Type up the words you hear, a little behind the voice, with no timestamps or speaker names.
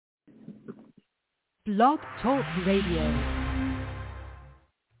Blog Talk Radio.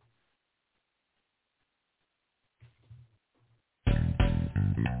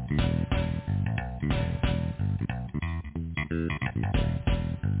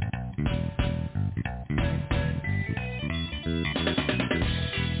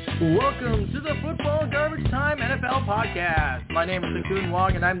 Welcome to the Football Garbage Time NFL Podcast. My name is Akun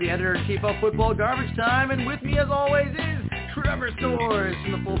Wong, and I'm the editor-in-chief of Football Garbage Time. And with me, as always, is Trevor Stores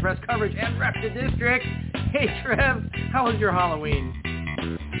from the Full Press Coverage and Rep the District. Hey, Trev, how was your Halloween?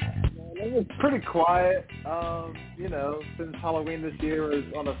 It was pretty quiet. Since Halloween this year was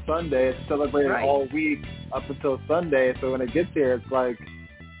on a Sunday, it's celebrated all week up until Sunday. So when it gets here, it's like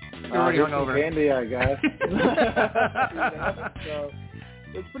you're already hungover. Candy, I guess. So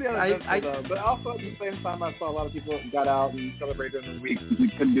it's pretty uneventful, though. But also at the same time, I saw a lot of people got out and celebrated in the week. We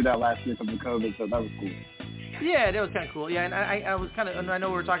couldn't do that last year because of COVID, so that was cool. Yeah, that was kind of cool. Yeah, and I was kind of, and I know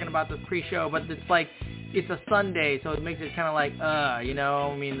we were talking about this pre-show, but it's like, it's a Sunday, so it makes it kind of like,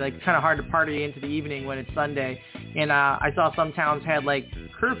 kind of hard to party into the evening when it's Sunday. And I saw some towns had like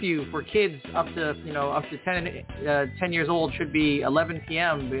curfew for kids up to 10 years old should be 11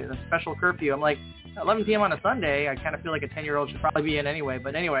 p.m., a special curfew. I'm like, 11 p.m. on a Sunday, I kind of feel like a 10-year-old should probably be in anyway.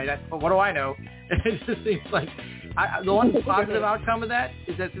 But anyway, what do I know? It just seems like the one positive outcome of that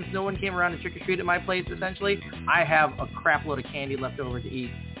is that since no one came around to trick-or-treat at my place, essentially, I have a crap load of candy left over to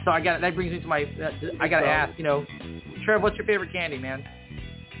eat. So that brings me to my, I got to ask, Trev, what's your favorite candy, man?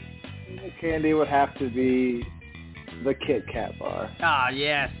 The candy would have to be the Kit Kat bar. Ah,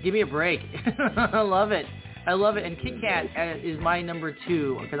 yes. Give me a break. I love it. And Kit Kat is my number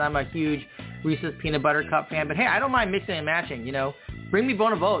 2 because I'm a huge Reese's Peanut Butter Cup fan. But hey, I don't mind mixing and matching, Bring me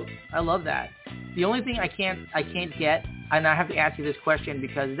Bon Vote. I love that. The only thing I can't get, and I have to ask you this question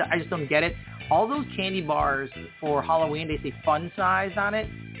because I just don't get it, all those candy bars for Halloween, they say fun size on it.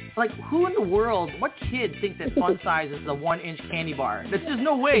 Like, who in the world, what kid thinks that fun size is a 1-inch candy bar? There's just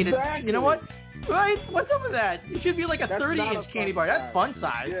no way. Exactly. You know what? Right? What's up with that? It should be like a 30-inch candy bar. That's fun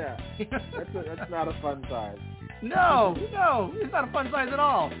size. Yeah. That's not a fun size. No, it's not a fun size at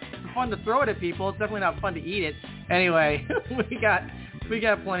all. It's fun to throw it at people. It's definitely not fun to eat it. Anyway, we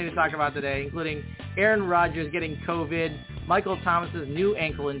got plenty to talk about today, including Aaron Rodgers getting COVID, Michael Thomas's new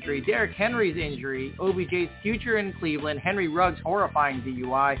ankle injury, Derrick Henry's injury, OBJ's future in Cleveland, Henry Ruggs' horrifying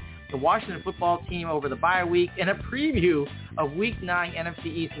DUI, the Washington football team over the bye week, and a preview of Week 9 NFC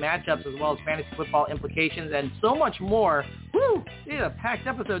East matchups, as well as fantasy football implications, and so much more. Woo! It's a packed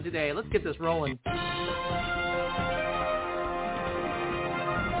episode today. Let's get this rolling.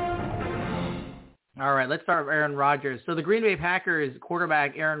 All right, let's start with Aaron Rodgers. So the Green Bay Packers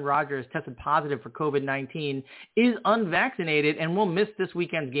quarterback Aaron Rodgers tested positive for COVID-19, is unvaccinated, and will miss this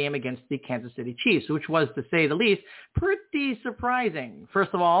weekend's game against the Kansas City Chiefs, which was, to say the least, pretty surprising.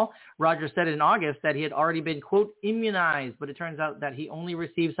 First of all, Rodgers said in August that he had already been, quote, immunized, but it turns out that he only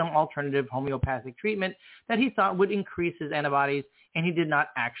received some alternative homeopathic treatment that he thought would increase his antibodies, and he did not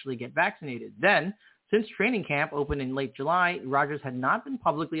actually get vaccinated. Then, since training camp opened in late July, Rodgers had not been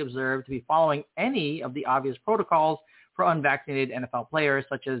publicly observed to be following any of the obvious protocols for unvaccinated NFL players,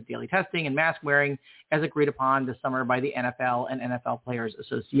 such as daily testing and mask wearing, as agreed upon this summer by the NFL and NFL Players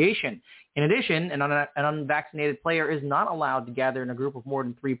Association. In addition, an unvaccinated player is not allowed to gather in a group of more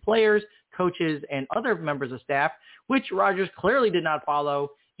than 3 players, coaches, and other members of staff, which Rodgers clearly did not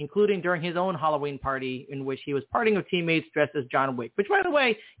follow, including during his own Halloween party in which he was partying with teammates dressed as John Wick, which, by the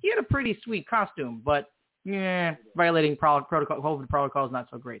way, he had a pretty sweet costume, but violating COVID protocol is not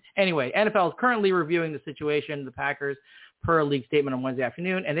so great. Anyway, NFL is currently reviewing the situation, the Packers, per a league statement on Wednesday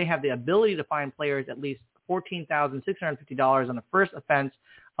afternoon, and they have the ability to fine players at least $14,650 on the first offense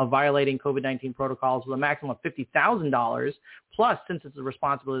of violating COVID-19 protocols with a maximum of $50,000. Plus, since it's the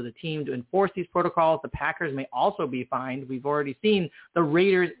responsibility of the team to enforce these protocols, the Packers may also be fined. We've already seen the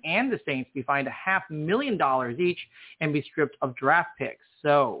Raiders and the Saints be fined $500,000 each and be stripped of draft picks.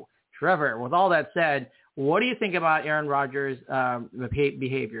 So, Trevor, with all that said, what do you think about Aaron Rodgers'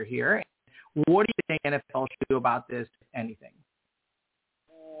 behavior here? What do you think NFL should do about this, if anything?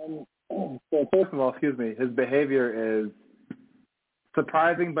 So first of all, his behavior is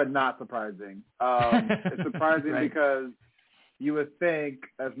surprising but not surprising. It's surprising right. Because you would think,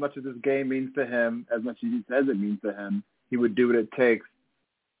 as much as this game means to him, as much as he says it means to him, he would do what it takes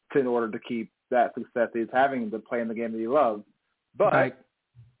in order to keep that success he's having to play in the game that he loves. But right.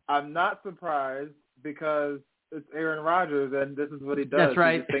 I'm not surprised because it's Aaron Rodgers, and this is what he does. That's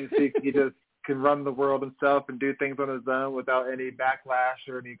right. He just thinks he just can run the world himself and do things on his own without any backlash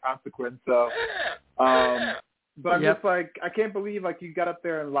or any consequence. So, but I'm just like, I can't believe you got up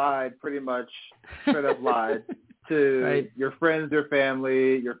there and lied, pretty much straight up lied to your friends, your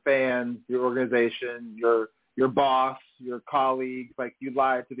family, your fans, your organization, your boss, your colleagues. Like, you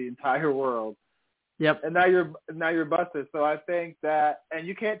lied to the entire world. Yep. And now you're busted. So I think that, and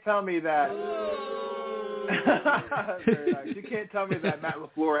you can't tell me that. Very nice. You can't tell me that Matt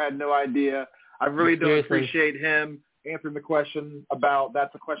LaFleur had no idea. I really don't appreciate him answering the question about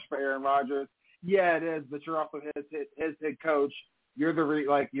that's a question for Aaron Rodgers. Yeah, it is, but you're also his head coach.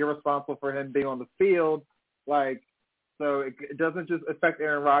 You're you're responsible for him being on the field. Like, so it doesn't just affect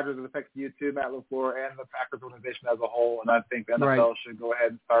Aaron Rodgers; it affects you too, Matt LaFleur, and the Packers organization as a whole. And I think the NFL should go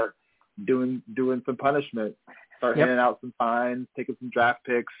ahead and start doing some punishment, start handing out some fines, taking some draft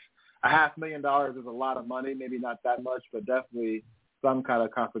picks. $500,000 is a lot of money, maybe not that much, but definitely some kind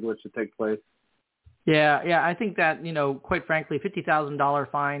of consequence should take place. Yeah, I think that, quite frankly,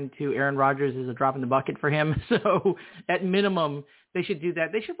 $50,000 fine to Aaron Rodgers is a drop in the bucket for him. So at minimum, they should do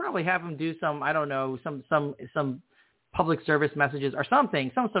that. They should probably have him do some, I don't know, some public service messages or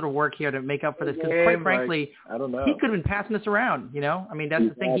something, some sort of work here to make up for this. Because quite frankly, I don't know. He could have been passing this around, I mean, that's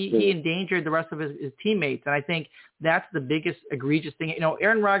the thing. He endangered the rest of his teammates. And I think that's the biggest egregious thing.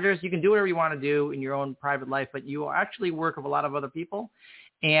 Aaron Rodgers, you can do whatever you want to do in your own private life, but you actually work with a lot of other people.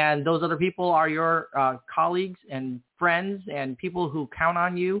 And those other people are your colleagues and friends and people who count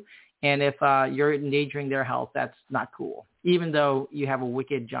on you. And if you're endangering their health, that's not cool, even though you have a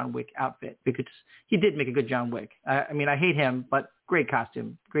wicked John Wick outfit, because he did make a good John Wick. I mean, I hate him, but great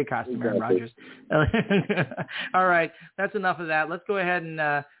costume, Aaron Rodgers. All right, that's enough of that. Let's go ahead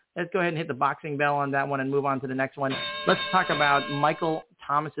and hit the boxing bell on that one and move on to the next one. Let's talk about Michael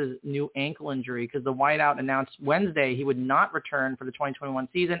Thomas's new ankle injury, because the wideout announced Wednesday he would not return for the 2021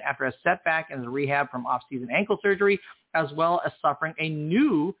 season after a setback in his rehab from off-season ankle surgery, as well as suffering a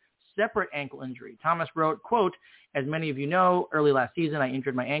new separate ankle injury. Thomas wrote, quote, "As many of you know, early last season I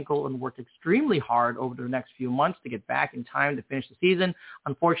injured my ankle and worked extremely hard over the next few months to get back in time to finish the season.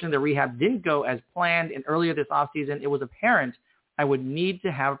 Unfortunately, the rehab didn't go as planned, and earlier this offseason it was apparent I would need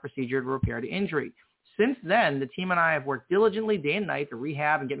to have a procedure to repair the injury. Since then, the team and I have worked diligently day and night to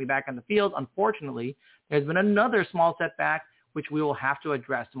rehab and get me back on the field. Unfortunately, there's been another small setback, which we will have to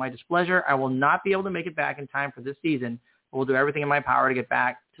address. To my displeasure, I will not be able to make it back in time for this season. I will do everything in my power to get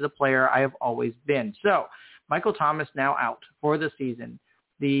back to the player I have always been." So, Michael Thomas now out for the season.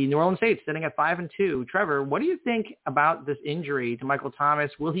 The New Orleans Saints sitting at 5-2. Trevor, what do you think about this injury to Michael Thomas?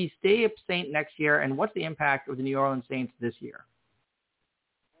 Will he stay a Saint next year, and what's the impact of the New Orleans Saints this year?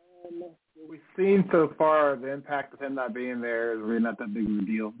 What we've seen so far, the impact of him not being there is really not that big of a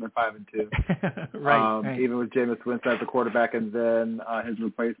deal. They're 5-2. Right. Even with Jameis Winston as the quarterback, and then his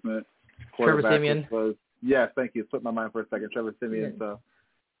replacement Trevor quarterback Siemian. was yes, thank you. Slipped my mind for a second. Trevor Siemian. So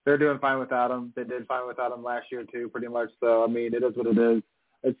they're doing fine without him. They did fine without him last year too, pretty much. So I mean, it is what it is.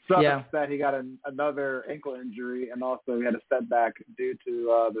 It sucks that he got another ankle injury, and also he had a setback due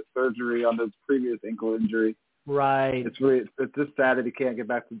to the surgery on his previous ankle injury. Right. It's just sad that he can't get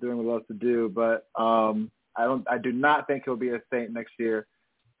back to doing what he loves to do. But I do not think he'll be a Saint next year.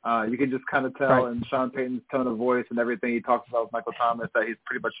 You can just kind of tell in Sean Payton's tone of voice and everything he talks about with Michael Thomas that he's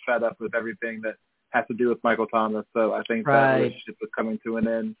pretty much fed up with everything that has to do with Michael Thomas. So I think that relationship is coming to an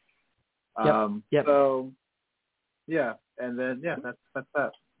end. So yeah, and then that's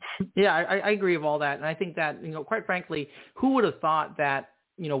that. Yeah, I agree with all that, and I think that quite frankly, who would have thought that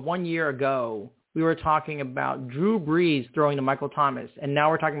 1 year ago we were talking about Drew Brees throwing to Michael Thomas, and now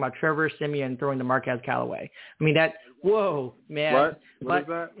we're talking about Trevor Siemian throwing to Marquez Callaway. I mean, whoa, man. What is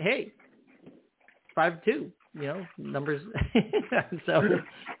that? Hey, 5-2, numbers. So,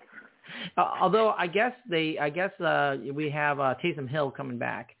 although I guess we have Taysom Hill coming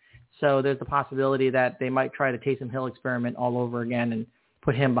back, so there's the possibility that they might try the Taysom Hill experiment all over again and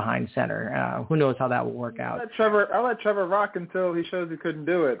put him behind center. Who knows how that will work out? I'll let Trevor rock until he shows he couldn't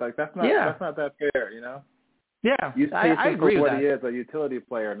do it. Like that's not that fair, Yeah, I agree with that. He is a utility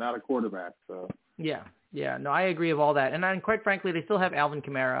player, not a quarterback. So yeah, no, I agree with all that. And then, quite frankly, they still have Alvin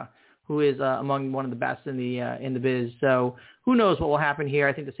Kamara, who is among one of the best in the biz. So who knows what will happen here?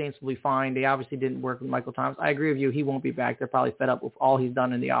 I think the Saints will be fine. They obviously didn't work with Michael Thomas. I agree with you. He won't be back. They're probably fed up with all he's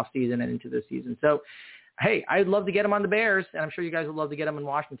done in the offseason and into this season. So, hey, I'd love to get him on the Bears, and I'm sure you guys would love to get him in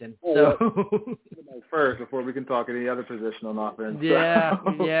Washington. First, before we can talk any other position on offense. Yeah.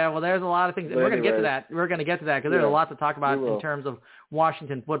 Well, there's a lot of things. We're going to get to that. Because there's a lot to talk about in terms of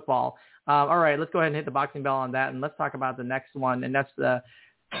Washington football. All right, let's go ahead and hit the boxing bell on that, and let's talk about the next one, and that's the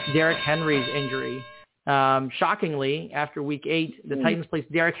Derrick Henry's injury. Shockingly, after Week 8, the Titans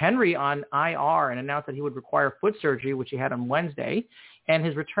placed Derrick Henry on IR and announced that he would require foot surgery, which he had on Wednesday. And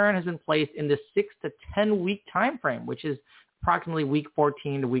his return has been placed in the 6 to 10 week time frame, which is approximately week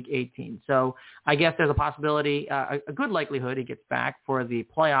 14 to week 18. So I guess there's a possibility, a good likelihood he gets back for the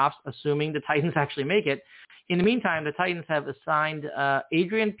playoffs, assuming the Titans actually make it. In the meantime, the Titans have assigned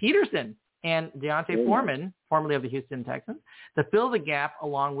Adrian Peterson and Deontay Foreman, formerly of the Houston Texans, to fill the gap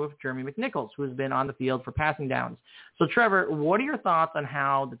along with Jeremy McNichols, who has been on the field for passing downs. So, Trevor, what are your thoughts on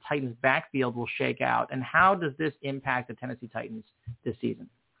how the Titans' backfield will shake out, and how does this impact the Tennessee Titans this season?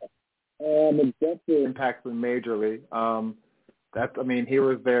 It definitely impacts them majorly. He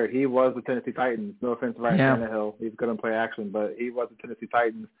was there. He was the Tennessee Titans. No offense to Ryan Tannehill. He's going to play action, but he was the Tennessee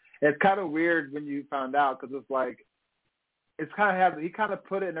Titans. It's kind of weird when you found out because it's like, he kind of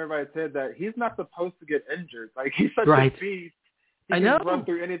put it in everybody's head that he's not supposed to get injured. Like, he's such a beast. He can run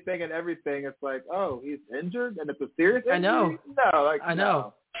through anything and everything. It's like, oh, he's injured and it's a serious injury? I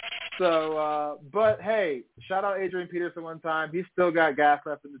know. So, but hey, shout out Adrian Peterson one time. He's still got gas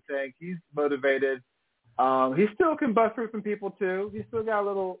left in the tank. He's motivated. He still can bust through some people too. He's still got a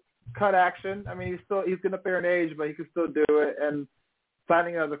little cut action. I mean, he's getting up there in age, but he can still do it. And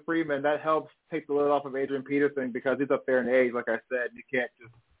signing as a Freeman, that helps take the load off of Adrian Peterson because he's up there in age. Like I said, you can't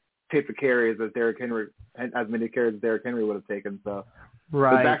just take the carries as many carries as Derrick Henry would have taken. So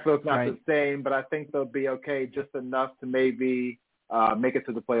the backfield's not the same, but I think they'll be okay just enough to maybe make it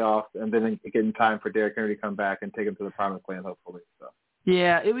to the playoffs and then get in time for Derrick Henry to come back and take him to the promised land, hopefully. So.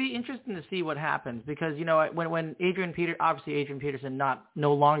 Yeah, it'll be interesting to see what happens because, when Adrian Peterson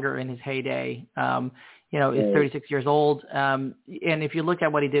no longer in his heyday, is 36 years old. And if you look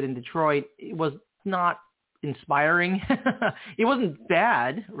at what he did in Detroit, it was not inspiring. He wasn't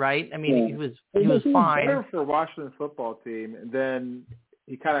bad, right? I mean, he was fine. Better for Washington football team. And then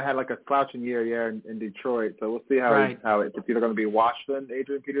he kind of had like a slouching year in Detroit. So we'll see how it's either going to be Washington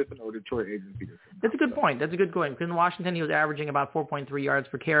Adrian Peterson or Detroit Adrian Peterson. That's a good point. Because in Washington, he was averaging about 4.3 yards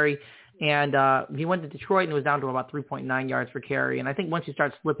per carry. And he went to Detroit and was down to about 3.9 yards per carry. And I think once you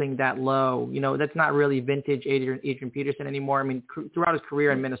start slipping that low, that's not really vintage Adrian Peterson anymore. I mean, throughout his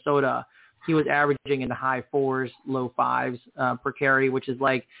career in Minnesota, he was averaging in the high 4s, low 5s per carry, which is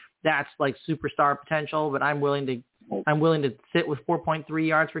that's superstar potential. But I'm willing to sit with 4.3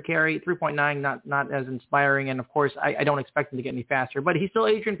 yards per carry, 3.9, not as inspiring. And of course, I don't expect him to get any faster. But he's still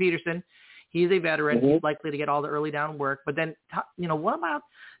Adrian Peterson. He's a veteran. Mm-hmm. He's likely to get all the early down work. But then, what about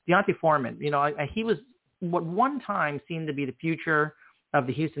Deontay Foreman? He was what one time seemed to be the future of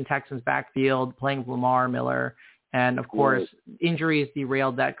the Houston Texans backfield, playing with Lamar Miller. And, of course, injuries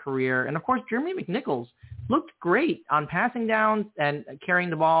derailed that career. And, of course, Jeremy McNichols looked great on passing downs and carrying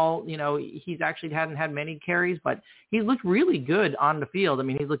the ball. He's actually hadn't had many carries, but he's looked really good on the field. I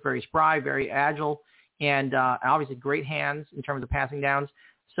mean, he's looked very spry, very agile, and obviously great hands in terms of passing downs.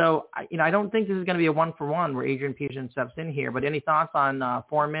 So, I don't think this is going to be a one-for-one where Adrian Peterson steps in here. But any thoughts on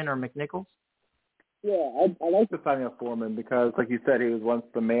Foreman or McNichols? Yeah, I like the signing of Foreman because, like you said, he was once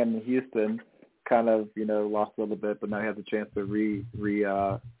the man in Houston. Kind of, lost a little bit, but now he has a chance to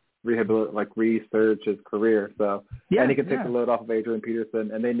research his career. So, and he can take the load off of Adrian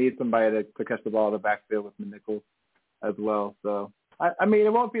Peterson, and they need somebody to catch the ball in the backfield with McNichols as well. So, I mean,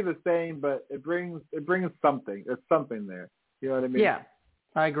 it won't be the same, but it brings something. There's something there. You know what I mean? Yeah,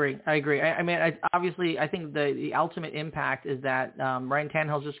 I agree. I mean, obviously, I think the ultimate impact is that Ryan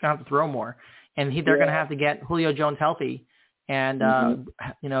Tannehill's just going to have to throw more, and they're going to have to get Julio Jones healthy. And,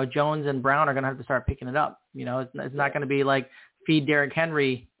 Jones and Brown are going to have to start picking it up. It's not going to be like feed Derrick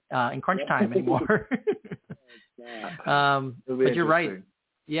Henry in crunch time anymore. But you're right.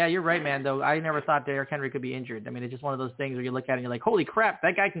 Yeah, you're right, man, though. I never thought Derrick Henry could be injured. I mean, it's just one of those things where you look at it and you're like, holy crap,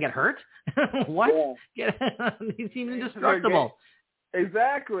 that guy can get hurt? What? Yeah. He seems indestructible.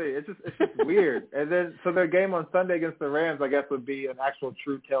 Exactly. It's just weird. And then, so their game on Sunday against the Rams, I guess, would be an actual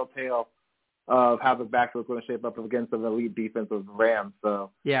true telltale of how the backfield is going to shape up against an elite defense of the Rams. So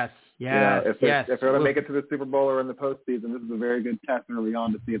yes. If they're going to make it to the Super Bowl or in the postseason, this is a very good test early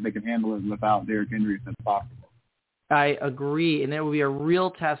on to see if they can handle it without Derrick Henry if that's possible. I agree, and it will be a real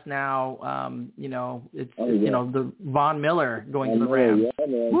test now. The Von Miller going to the Rams. Yeah,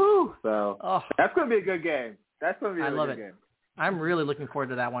 woo! So that's going to be a good game. That's going to be a really good game. I'm really looking forward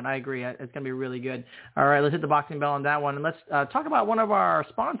to that one. I agree. It's going to be really good. All right, let's hit the boxing bell on that one. And let's talk about one of our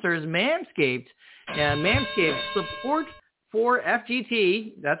sponsors, Manscaped. Manscaped, support for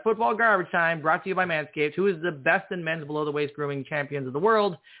FGT. That's Football Garbage Time, brought to you by Manscaped, who is the best in men's below-the-waist grooming champions of the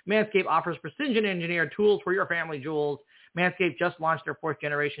world. Manscaped offers precision-engineered tools for your family jewels. Manscaped just launched their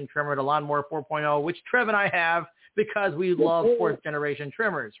fourth-generation trimmer, the Lawnmower 4.0, which Trev and I have because we love fourth-generation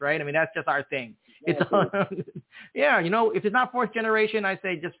trimmers, right? I mean, that's just our thing. It's if it's not fourth generation, I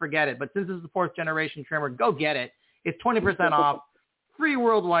say just forget it. But since this is the fourth generation trimmer, go get it. It's 20% off, free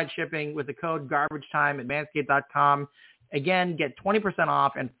worldwide shipping with the code GARBAGETIME at manscaped.com. Again, get 20%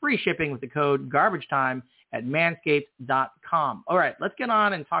 off and free shipping with the code GARBAGETIME at manscaped.com. All right, let's get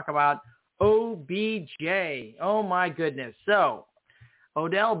on and talk about OBJ. Oh, my goodness. So,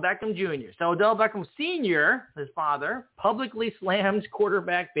 Odell Beckham Jr. So, Odell Beckham Sr., his father, publicly slams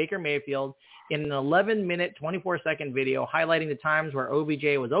quarterback Baker Mayfield in an 11-minute, 24-second video highlighting the times where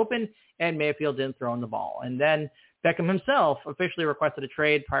OBJ was open and Mayfield didn't throw in the ball. And then Beckham himself officially requested a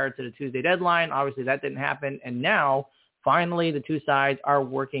trade prior to the Tuesday deadline. Obviously, that didn't happen. And now, finally, the two sides are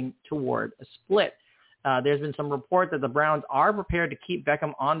working toward a split. There's been some report that the Browns are prepared to keep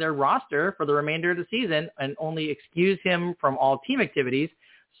Beckham on their roster for the remainder of the season and only excuse him from all team activities,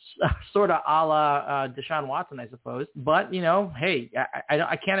 sort of a la Deshaun Watson, I suppose. But, you know, hey,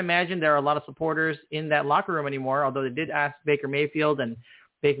 I can't imagine there are a lot of supporters in that locker room anymore, although they did ask Baker Mayfield, and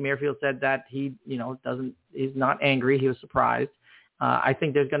Baker Mayfield said that he, you know, he's not angry. He was surprised. I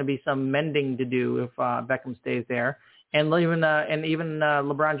think there's going to be some mending to do if Beckham stays there. And even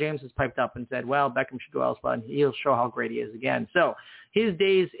LeBron James has piped up and said, well, Beckham should go elsewhere, and he'll show how great he is again. So his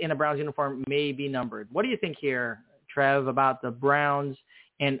days in a Browns uniform may be numbered. What do you think here, Trev, about the Browns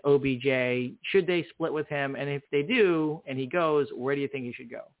and OBJ? Should they split with him? And if they do and he goes, where do you think he should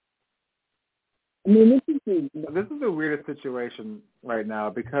go? I mean, this is the weirdest situation right now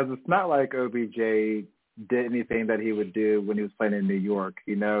because it's not like OBJ did anything that he would do when he was playing in New York.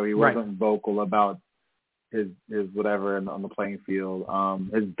 You know, he wasn't vocal about his whatever on the playing field.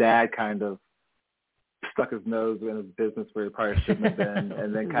 His dad kind of stuck his nose in his business where he probably shouldn't have been,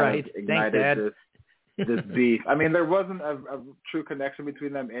 and then kind of ignited this beef. I mean, there wasn't a true connection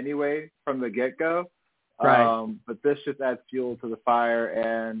between them anyway from the get-go. Right. But this just adds fuel to the fire,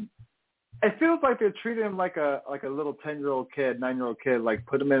 and it feels like they're treating him like a little 10-year-old kid, 9-year-old kid, like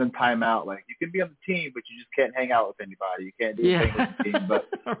put him in timeout. Like, you can be on the team, but you just can't hang out with anybody. You can't do anything with the team, but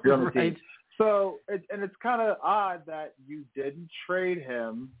you're on the team. So, it's kind of odd that you didn't trade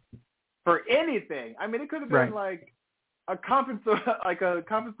him for anything. I mean, it could have been like a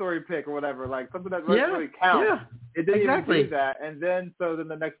compensatory pick or whatever, like something that really counts. Yeah, it didn't even do that. And then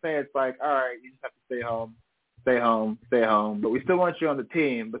the next day it's like, all right, you just have to stay home. But we still want you on the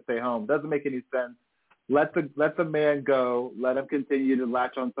team, but stay home. Doesn't make any sense. Let the man go. Let him continue to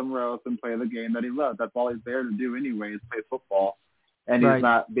latch on somewhere else and play the game that he loves. That's all he's there to do anyway, is play football. And he's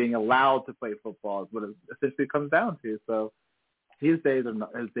not being allowed to play football is what it essentially comes down to. So his days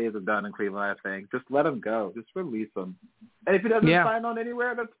are done in Cleveland, I think. Just let him go. Just release him. And if he doesn't sign on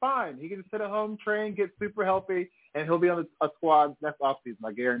anywhere, that's fine. He can just sit at home, train, get super healthy, and he'll be on a squad next offseason.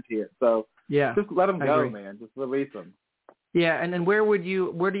 I guarantee it. So just let him go, man. Just release him. Yeah, and then where do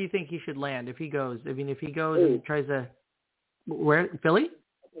you think he should land if he goes? I mean, if he goes and tries to Philly?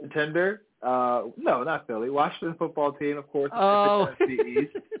 Contender? No, not Philly. Washington football team, of course. Oh. If it's NFC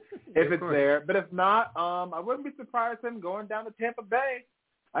East, if it's there. But if not, I wouldn't be surprised him going down to Tampa Bay.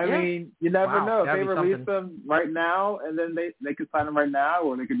 I mean, you never know. If they release him right now, and then they could sign him right now,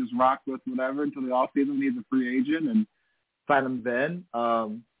 or they could just rock with whatever until the offseason when he's a free agent and sign him then.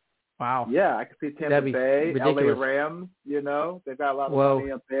 Wow. Yeah, I could see Tampa Bay, ridiculous. LA Rams, you know. They've got a lot of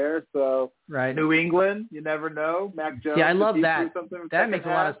money up there. So New England, you never know. Mac Jones. Yeah, I love that. That makes a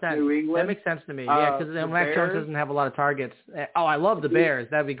lot of sense. New England. That makes sense to me. Yeah, because Mac Jones doesn't have a lot of targets. Oh, I love the Bears.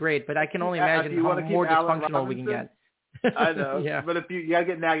 That'd be great. But I can only imagine how more dysfunctional we can get. I know. But if you got to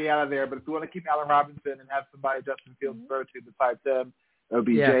get Nagy out of there. But if you want to keep Allen Robinson and have somebody Justin Fields throw to besides him, OBJ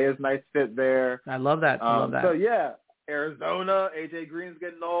is a nice fit there. I love that. So, yeah. Arizona, AJ Green's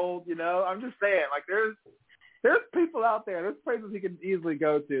getting old, you know. I'm just saying, like, there's people out there. There's places he can easily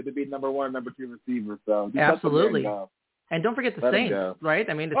go to be number one, number two receiver. So absolutely. And don't forget the Saints, right?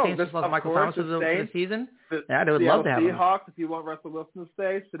 I mean, the Saints just lost Michael Thomas for the season. They would love to have him. Seahawks, if you want Russell Wilson to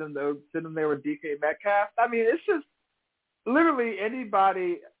stay, sit him there with DK Metcalf. I mean, it's just literally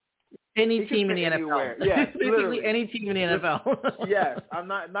anybody. Any team in the NFL. Yeah, basically any team in the NFL. Yes, I'm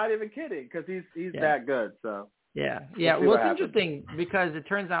not even kidding because he's that good. So. Yeah. Well, it's interesting because it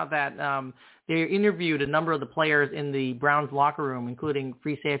turns out that they interviewed a number of the players in the Browns locker room, including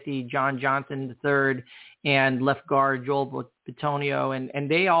free safety John Johnson III and left guard Joel Bitonio, and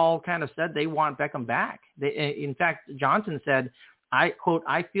they all kind of said they want Beckham back. In fact, Johnson said, I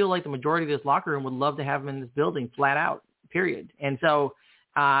feel like the majority of this locker room would love to have him in this building, flat out, period. And so,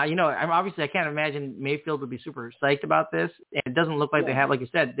 I can't imagine Mayfield would be super psyched about this. And it doesn't look like they have, like you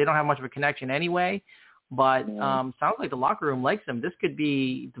said, they don't have much of a connection anyway. But sounds like the locker room likes him. This could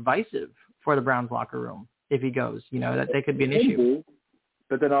be divisive for the Browns locker room if he goes. You know, that could be an issue.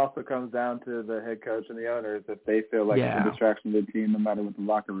 But then also comes down to the head coach and the owners if they feel like it's a distraction to the team, no matter what the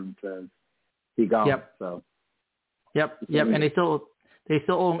locker room says. He gone. Yep. So. Yep. And they still They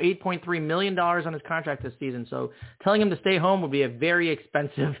still owe him $8.3 million on his contract this season. So telling him to stay home would be a very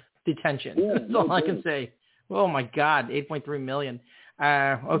expensive detention. Yeah, That's all I can say. Oh, my God, $8.3 million.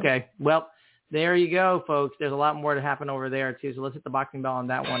 Okay, well, there you go, folks. There's a lot more to happen over there, too. So let's hit the boxing bell on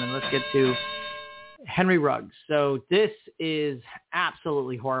that one, and let's get to Henry Ruggs. So this is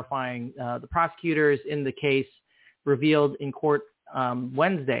absolutely horrifying. The prosecutors in the case revealed in court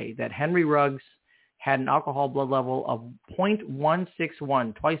Wednesday that Henry Ruggs had an alcohol blood level of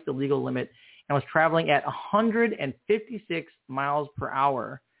 0.161, twice the legal limit, and was traveling at 156 miles per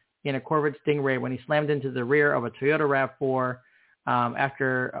hour in a Corvette Stingray when he slammed into the rear of a Toyota RAV4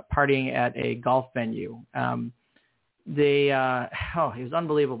 after partying at a golf venue. It was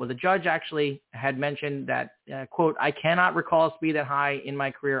unbelievable. The judge actually had mentioned that, quote, "I cannot recall a speed that high in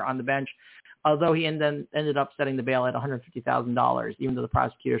my career on the bench," although he ended up setting the bail at $150,000, even though the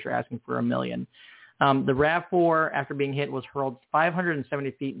prosecutors were asking for $1 million. The RAV4, after being hit, was hurled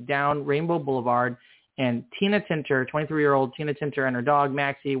 570 feet down Rainbow Boulevard, and Tina Tinter, 23-year-old Tina Tinter, and her dog,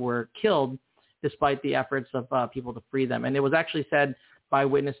 Maxie, were killed despite the efforts of people to free them. And it was actually said by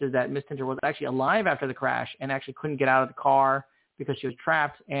witnesses that Miss Tinter was actually alive after the crash and actually couldn't get out of the car because she was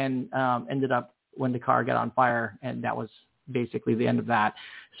trapped, and ended up when the car got on fire, and that was basically the end of that.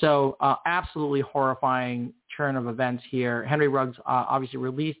 So absolutely horrifying turn of events here. Henry Ruggs obviously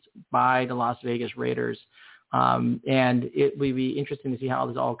released by the Las Vegas Raiders, and it would be interesting to see how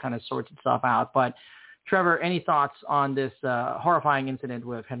this all kind of sorts itself out. But Trevor, any thoughts on this horrifying incident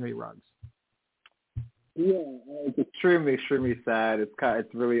with Henry Ruggs? Yeah, it's extremely, extremely sad.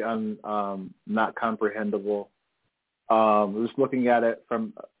 It's really not comprehensible. Just looking at it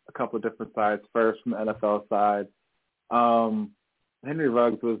from a couple of different sides. First, from the NFL side, Henry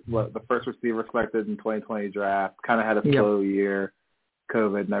Ruggs was the first receiver selected in 2020 draft. Kind of had a slow year,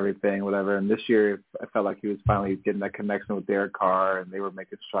 COVID and everything, whatever. And this year, I felt like he was finally getting that connection with Derek Carr, and they were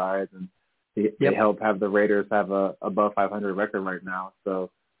making strides. And they helped have the Raiders have a above 500 record right now. So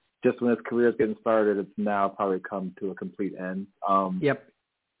just when his career is getting started, it's now probably come to a complete end. And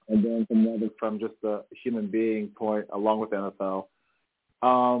then from just a human being point, along with the NFL,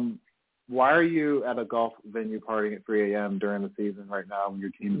 why are you at a golf venue partying at 3 a.m. during the season right now when your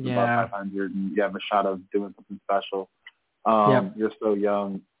team is above 500 and you have a shot of doing something special? You're so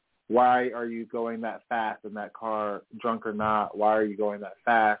young. Why are you going that fast in that car, drunk or not? Why are you going that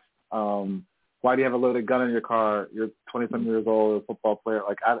fast? Why do you have a loaded gun in your car? You're 20-something years old, a football player.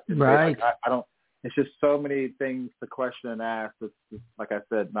 I don't. It's just so many things to question and ask. It's just, like I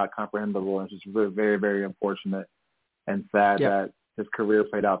said, not comprehensible. And it's just really very, very unfortunate and sad that his career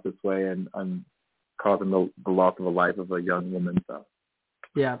played out this way and causing the loss of a life of a young woman. So.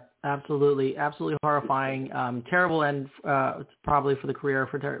 Yeah, absolutely horrifying. Terrible end, probably for the career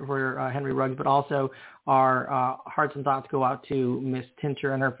for Henry Ruggs, but also our hearts and thoughts go out to Miss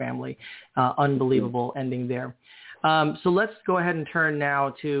Tinter and her family. Unbelievable ending there. So let's go ahead and turn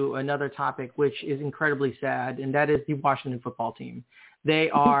now to another topic, which is incredibly sad, and that is the Washington football team.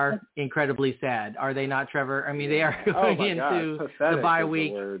 They are incredibly sad, are they not, Trevor? I mean, they are going into the bye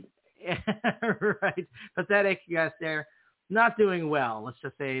week. Right, pathetic. Yes, they're not doing well, let's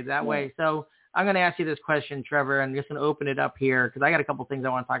just say that way. So I'm going to ask you this question, Trevor. I'm just going to open it up here because I got a couple things I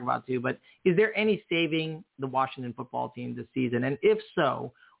want to talk about too. But is there any saving the Washington football team this season? And if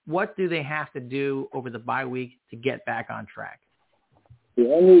so, what do they have to do over the bye week to get back on track? The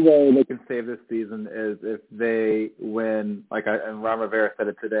only way they can save this season is if they win, and Ron Rivera said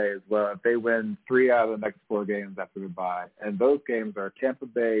it today as well, if they win 3 out of the next 4 games after the bye. And those games are Tampa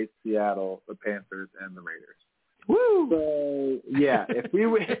Bay, Seattle, the Panthers, and the Raiders. Woo! So yeah,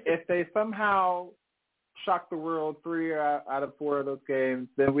 if they somehow shock the world 3 out of 4 of those games,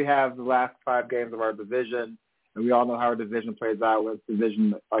 then we have the last 5 games of our division, and we all know how our division plays out with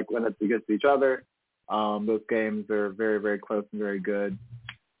division when it's against each other. Those games are very, very close and very good.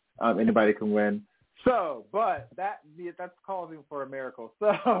 Anybody can win. So, but that's calling for a miracle.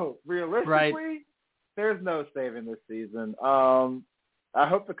 So realistically, there's no saving this season. I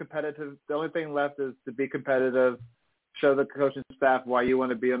hope the only thing left is to be competitive, show the coaching staff why you want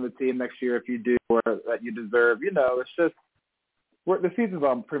to be on the team next year if you do, or that you deserve. It's just the season's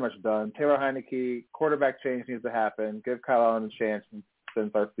pretty much done. Taylor Heineke, quarterback change needs to happen. Give Kyle Allen a chance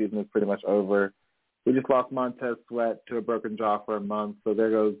since our season is pretty much over. We just lost Montez Sweat to a broken jaw for a month, so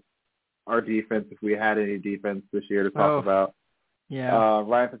there goes our defense if we had any defense this year to talk about. Yeah.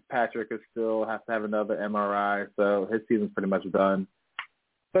 Ryan Fitzpatrick still has to have another MRI, so his season's pretty much done.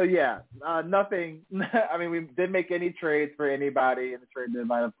 So, yeah, nothing. I mean, we didn't make any trades for anybody in the trade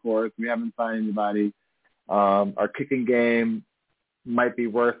deadline, of course. We haven't signed anybody. Our kicking game might be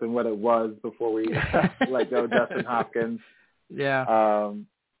worse than what it was before we let go Justin Hopkins. Yeah.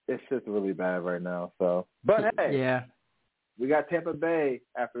 It's just really bad right now. So, but hey, yeah, we got Tampa Bay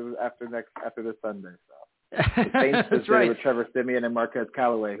after this Sunday. So the Saints that's right. with Trevor Siemian and Marquez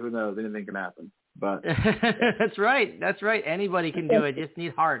Callaway. Who knows? Anything can happen. But that's right. That's right. Anybody can do it. Just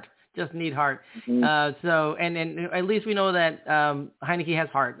need heart. Mm-hmm. So at least we know that Heineke has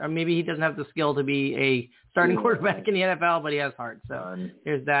heart. Or maybe he doesn't have the skill to be a starting quarterback in the NFL, but he has heart. So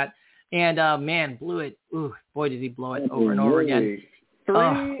there's that. And man, blew it. Ooh, boy, did he blow it over and over again.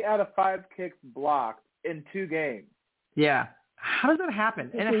 3 out of 5 kicks blocked in 2 games. Yeah. How does that happen?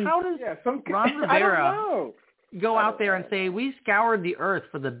 And how does Ron Rivera I don't know. go out there and say, we scoured the earth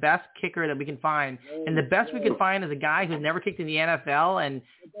for the best kicker that we can find, and the best we could find is a guy who's never kicked in the NFL and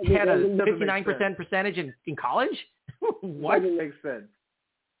had a 59% percentage in college? What? Doesn't make sense.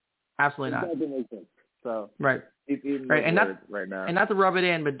 Absolutely not. Doesn't make sense. So right. Right, and right now. And not to rub it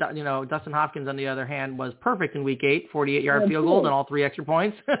in, but Dustin Hopkins on the other hand was perfect in Week 8, 48-yard field goal and all 3 extra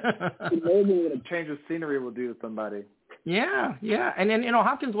points. A change of scenery will do to somebody. Yeah, and then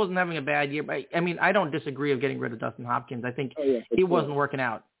Hopkins wasn't having a bad year, but I mean I don't disagree of getting rid of Dustin Hopkins. I think he wasn't working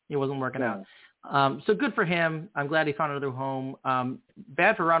out. So good for him. I'm glad he found another home.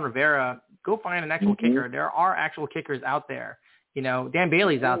 Bad for Ron Rivera. Go find an actual kicker. There are actual kickers out there. Dan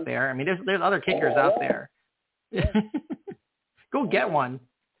Bailey's out there. I mean, there's other kickers out there. Go get one.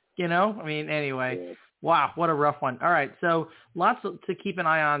 I mean, anyway. Wow, what a rough one. All right, so lots to keep an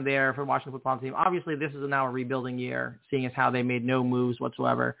eye on there for the Washington football team. Obviously, this is now a rebuilding year, seeing as how they made no moves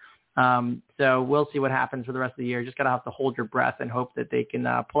whatsoever. So we'll see what happens for the rest of the year. Just got to have to hold your breath and hope that they can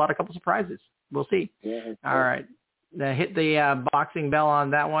pull out a couple surprises. We'll see. Yeah, all right. Hit the boxing bell on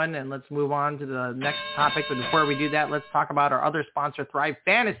that one, and let's move on to the next topic. But before we do that, let's talk about our other sponsor, Thrive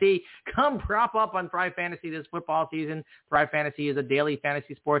Fantasy. Come prop up on Thrive Fantasy this football season. Thrive Fantasy is a daily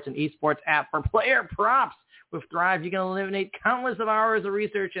fantasy sports and esports app for player props. With Thrive, you can eliminate countless of hours of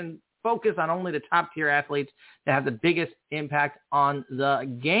research and focus on only the top-tier athletes that have the biggest impact on the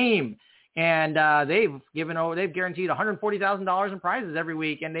game. And they've guaranteed $140,000 in prizes every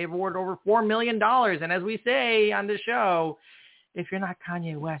week, and they've awarded over $4 million. And as we say on the show, if you're not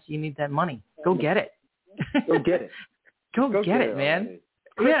Kanye West, you need that money. Go get it. Go get it. Go get it, man.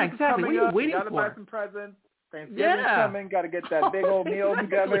 Yeah, exactly. What are you waiting for? Got to buy some presents. Thanksgiving's coming. Got to get that big old meal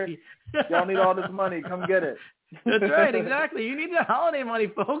together. Y'all need all this money. Come get it. That's right. Exactly. You need the holiday money,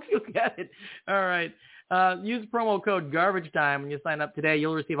 folks. You'll get it. All right. Use promo code Garbage Time when you sign up today.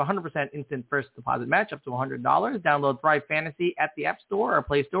 You'll receive 100% instant first deposit match up to $100. Download Thrive Fantasy at the App Store or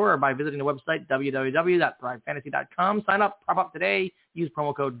Play Store or by visiting the website www.thrivefantasy.com. Sign up, prop up today. Use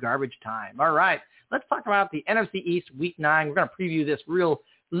promo code Garbage Time. All right. Let's talk about the NFC East Week 9. We're going to preview this real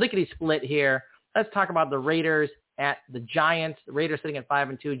lickety-split here. Let's talk about the Raiders at the Giants. The Raiders sitting at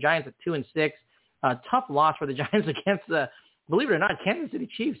 5-2. Giants at 2-6. Tough loss for the Giants against the, believe it or not, Kansas City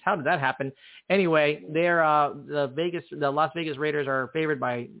Chiefs. How did that happen? Anyway, they're the Las Vegas Raiders are favored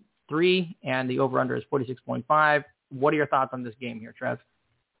by 3, and the over/under is 46.5. What are your thoughts on this game here, Trev?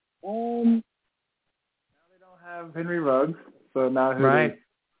 Now they don't have Henry Ruggs, so now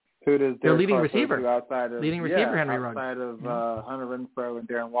who does their leading receiver? Henry Ruggs. Outside of Hunter Renfrow and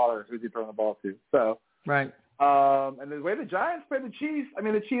Darren Waller, who's he throwing the ball to? So right. And the way the Giants play the Chiefs, I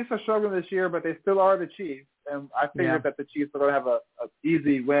mean, the Chiefs are struggling this year, but they still are the Chiefs. And I figured that the Chiefs are going to have a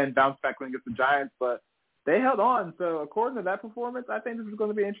easy win, bounce back win against the Giants, but they held on. So according to that performance, I think this is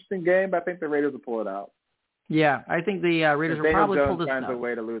going to be an interesting game, but I think the Raiders will pull it out. Yeah, I think the Raiders will probably pull this out. Finds a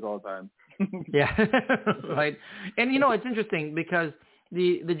way to lose all the time. Yeah, right. And, it's interesting because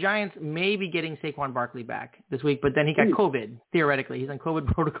the Giants may be getting Saquon Barkley back this week, but then he got COVID, theoretically. He's on COVID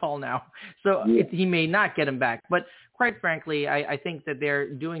protocol now. So he may not get him back. But quite frankly, I think that they're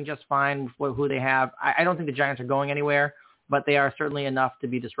doing just fine with who they have. I don't think the Giants are going anywhere, but they are certainly enough to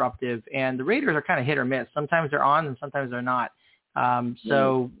be disruptive. And the Raiders are kind of hit or miss. Sometimes they're on and sometimes they're not.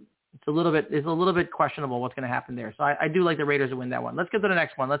 So it's a little bit questionable what's going to happen there. So I do like the Raiders to win that one. Let's get to the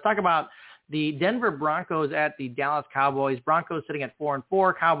next one. Let's talk about the Denver Broncos at the Dallas Cowboys. Broncos sitting at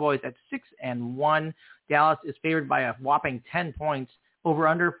 4-4. Cowboys at 6-1. Dallas is favored by a whopping 10 points. Over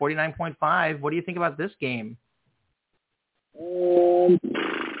under 49.5. What do you think about this game? Let's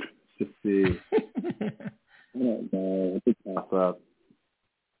see. I don't know.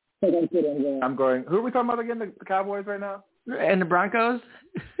 I'm going. Who are we talking about again? The Cowboys right now? And the Broncos?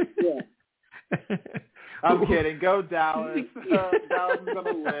 Yeah. I'm kidding. Go Dallas. Dallas is going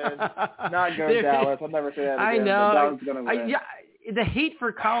to win. Not go Dallas. I'll never say that again. I know. Dallas is going to win. The hate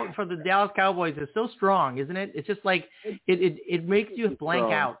for the Dallas Cowboys is so strong, isn't it? It's just like it makes you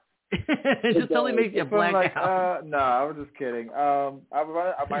blank out. It just totally makes you blank out. No, I was just kidding.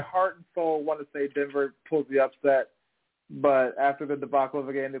 My heart and soul want to say Denver pulls the upset, But after the debacle of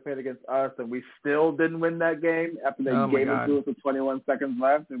the game they played against us, and we still didn't win that game after they gave it to us with 21 seconds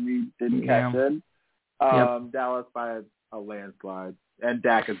left, and we didn't cash in. Dallas by a landslide, and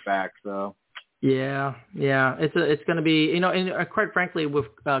Dak is back, so. Yeah, it's going to be, and quite frankly, with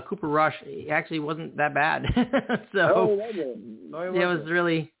Cooper Rush, he actually wasn't that bad. So it was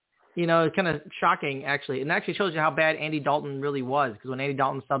really, kind of shocking, actually. And it actually shows you how bad Andy Dalton really was, because when Andy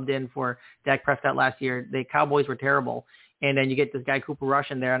Dalton subbed in for Dak Prescott last year, the Cowboys were terrible. And then you get this guy Cooper Rush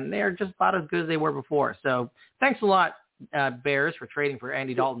in there, and they're just about as good as they were before. So thanks a lot, Bears, for trading for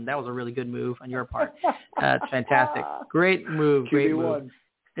Andy Dalton. That was a really good move on your part. It's fantastic. Great move. Great move.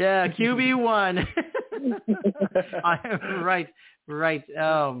 Yeah, QB1. Right.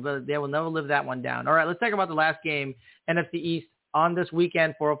 Oh, but they will never live that one down. All right, let's talk about the last game, NFC East on this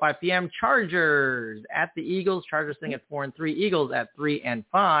weekend, 4:05 p.m. Chargers at the Eagles. Chargers sitting at 4-3. Eagles at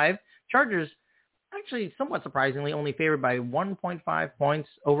 3-5. Chargers, actually, somewhat surprisingly, only favored by 1.5 points,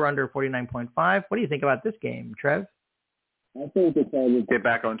 over under 49.5. What do you think about this game, Trev? I think the Chargers get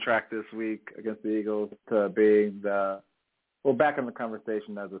back on track this week against the Eagles to being back in the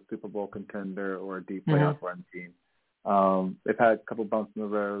conversation as a Super Bowl contender or a deep playoff run team. They've had a couple bumps in the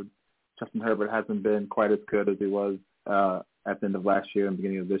road. Justin Herbert hasn't been quite as good as he was at the end of last year and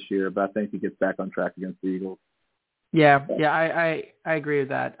beginning of this year, but I think he gets back on track against the Eagles. Yeah, I agree with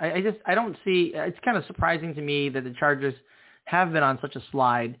that. I don't see. It's kind of surprising to me that the Chargers have been on such a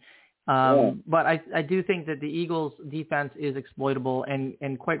slide. But I do think that the Eagles' defense is exploitable,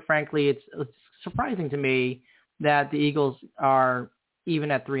 and quite frankly, it's surprising to me that the Eagles are even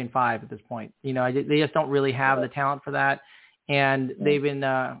at 3-5 at this point. They just don't really have the talent for that, and they've been,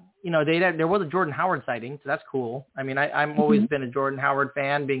 there was a Jordan Howard sighting, so that's cool. I mean, I'm always been a Jordan Howard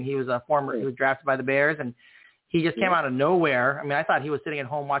fan, being he was drafted by the Bears, and he just came out of nowhere. I mean, I thought he was sitting at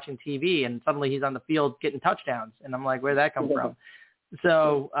home watching TV, and suddenly he's on the field getting touchdowns, and I'm like, where'd that come from?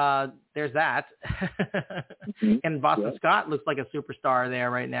 So there's that. And Boston Scott looks like a superstar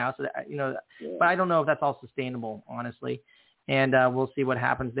there right now. So, but I don't know if that's all sustainable, honestly. And we'll see what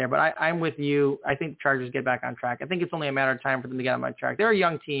happens there. But I'm with you. I think the Chargers get back on track. I think it's only a matter of time for them to get on track. They're a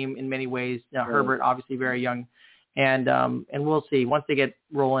young team in many ways. Herbert, obviously very young. And we'll see. Once they get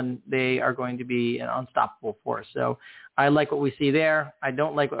rolling, they are going to be an unstoppable force. So I like what we see there. I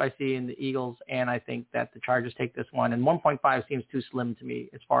don't like what I see in the Eagles, and I think that the Chargers take this one. And 1.5 seems too slim to me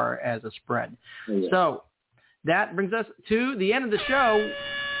as far as a spread. Yeah. So that brings us to the end of the show,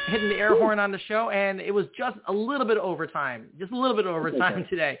 hitting the air horn on the show, and it was just a little bit overtime,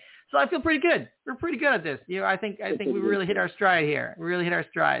 today. So I feel pretty good. We're pretty good at this. I think we really hit our stride here.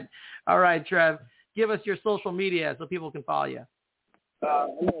 All right, Trev. Give us your social media so people can follow you.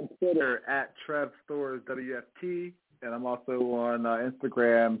 I'm on Twitter at TrevStoresWFT, and I'm also on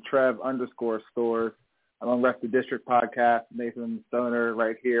Instagram, Trev_Stores. I'm on Rest the District podcast, Nathan Stoner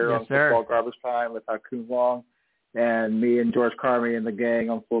right here on Football Garbage Time with Hakeem Long, and me and George Carmi and the gang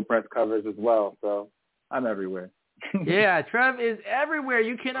on Full Press Covers as well. So I'm everywhere. Yeah, Trev is everywhere.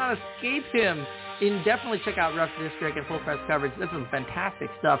 You cannot escape him. And definitely check out Rough District and Full Press Coverage. That's some fantastic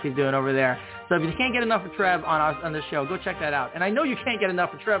stuff he's doing over there. So if you can't get enough of Trev on this show, go check that out. And I know you can't get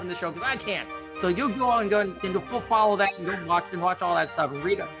enough of Trev on this show because I can't. So you'll go on and go follow that and go watch all that stuff and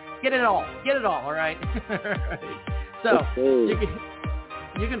read it. Get it all, all right? So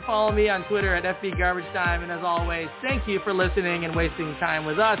you can follow me on Twitter at FB Garbage Time. And as always, thank you for listening and wasting time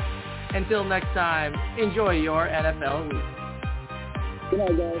with us. Until next time, enjoy your NFL week. Good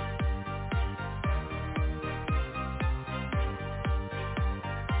night, guys.